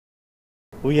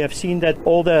We have seen that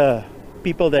all the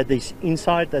people that is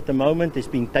inside at the moment is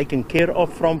being taken care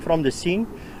of from the scene.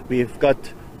 We've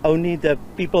got only the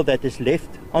people that is left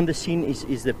on the scene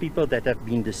is the people that have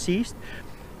been deceased.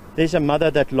 There's a mother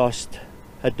that lost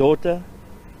her daughter,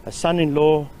 a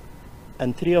son-in-law,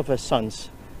 and 3 of her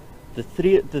sons. The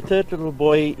third little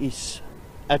boy is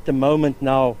at the moment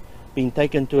now being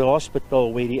taken to a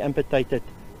hospital where he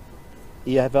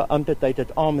have an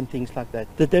amputated arm and things like that.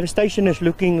 The devastation is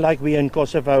looking like we're in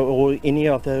Kosovo or any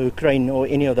of the Ukraine or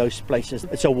any of those places.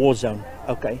 It's a war zone,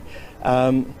 okay.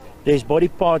 There's body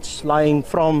parts lying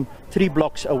from 3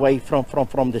 blocks away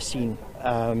from the scene.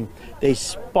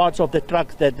 There's parts of the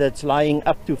truck that's lying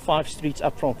up to 5 streets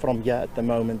up from here at the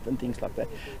moment and things like that.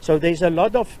 So there's a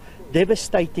lot of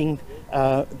devastating.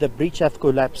 The bridge have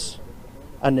collapsed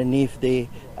underneath there.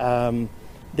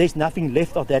 There's nothing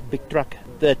left of that big truck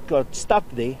that got stuck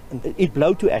there, and it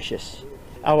blew to ashes.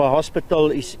 Our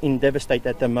hospital is in devastate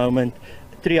at the moment.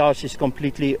 Triage is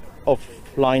completely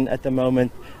offline at the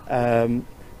moment.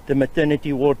 The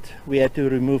maternity ward, we had to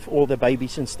remove all the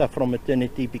babies and stuff from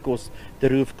maternity because the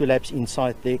roof collapsed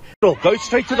inside there. Go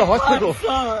straight to the hospital. I'm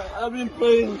sorry, I've been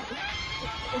playing.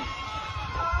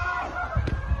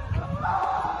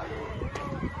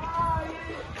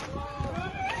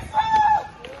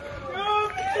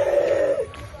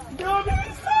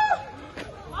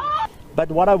 But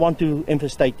what I want to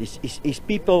emphasize is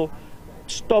people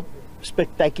stop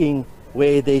spectating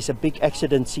where there's a big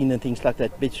accident scene and things like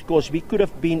that, because we could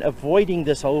have been avoiding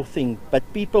this whole thing, but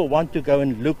people want to go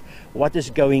and look what is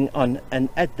going on, and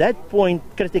at that point,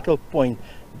 critical point,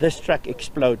 this truck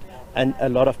exploded and a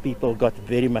lot of people got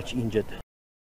very much injured.